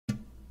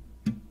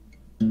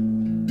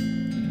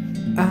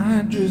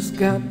I just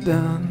got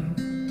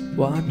done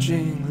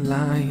watching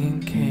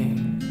Lion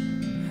King,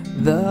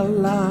 the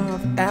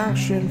live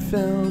action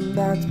film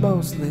that's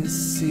mostly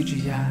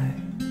CGI.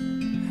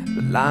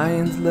 The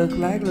lions look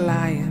like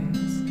lions,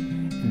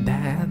 and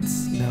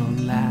that's no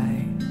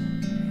lie.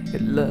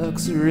 It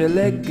looks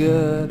really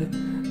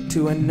good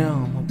to a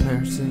normal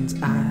person's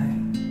eye.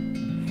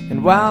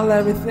 And while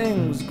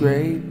everything was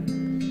great,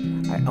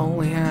 I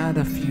only had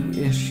a few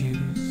issues.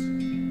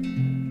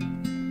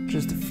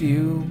 Just a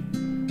few,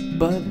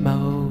 but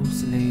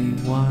mostly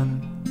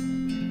one.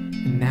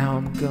 And now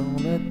I'm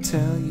gonna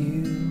tell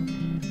you.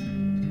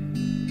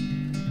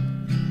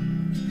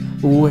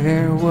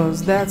 Where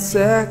was that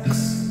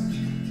sex?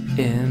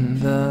 In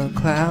the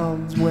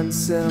clouds when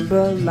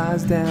Simba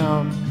lies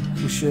down,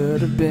 we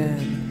should have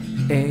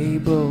been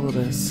able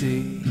to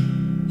see.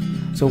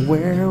 So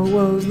where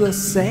was the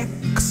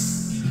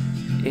sex?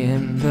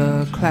 In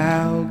the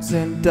clouds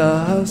and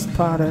dust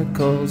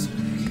particles.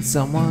 Can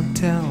someone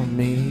tell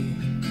me?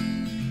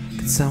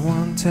 Can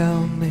someone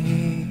tell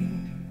me?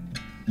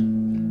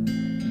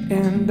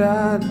 And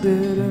I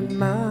didn't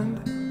mind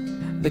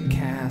the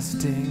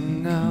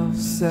casting of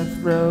Seth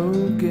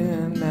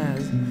Rogen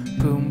as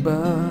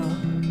Pumbaa.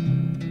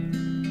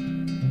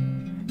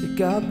 He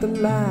got the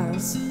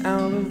laughs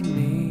out of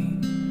me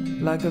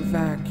like a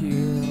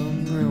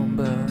vacuum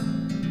Roomba,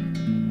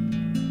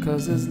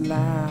 'cause his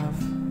laugh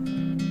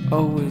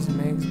always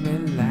makes me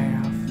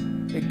laugh.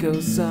 It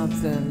goes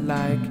something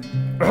like,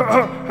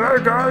 "Hey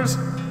guys!"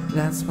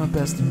 That's my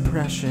best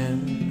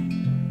impression.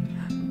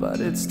 But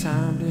it's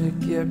time to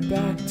get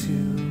back to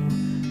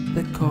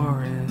the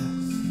chorus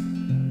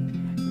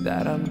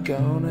that I'm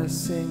gonna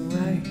sing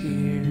right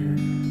here.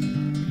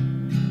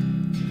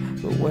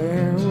 But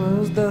where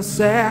was the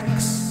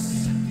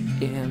sex?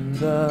 In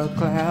the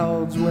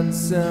clouds when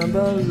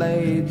Simba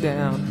laid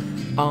down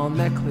on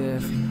that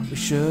cliff. We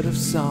should have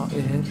saw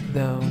it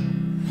though.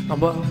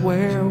 But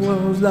where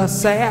was the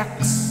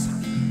sex?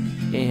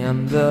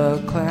 In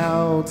the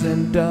clouds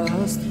and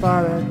dust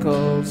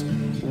particles.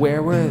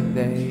 Where were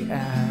they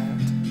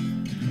at?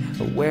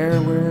 Where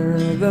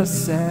were the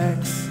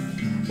sex?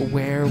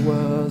 Where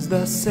was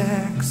the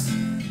sex?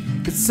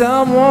 Could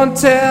someone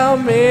tell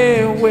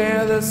me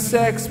where the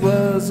sex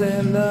was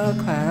in the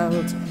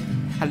clouds?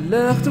 I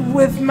looked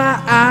with my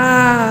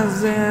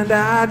eyes and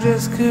I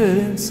just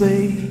couldn't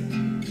see.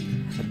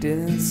 I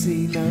didn't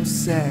see no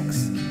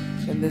sex,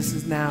 and this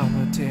is now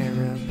a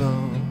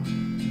terrible,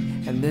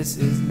 and this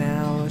is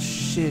now a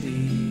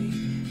shitty,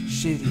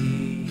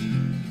 shitty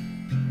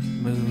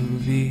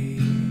movie.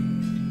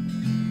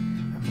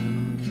 A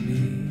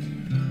movie.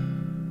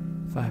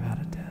 5 out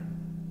of 10.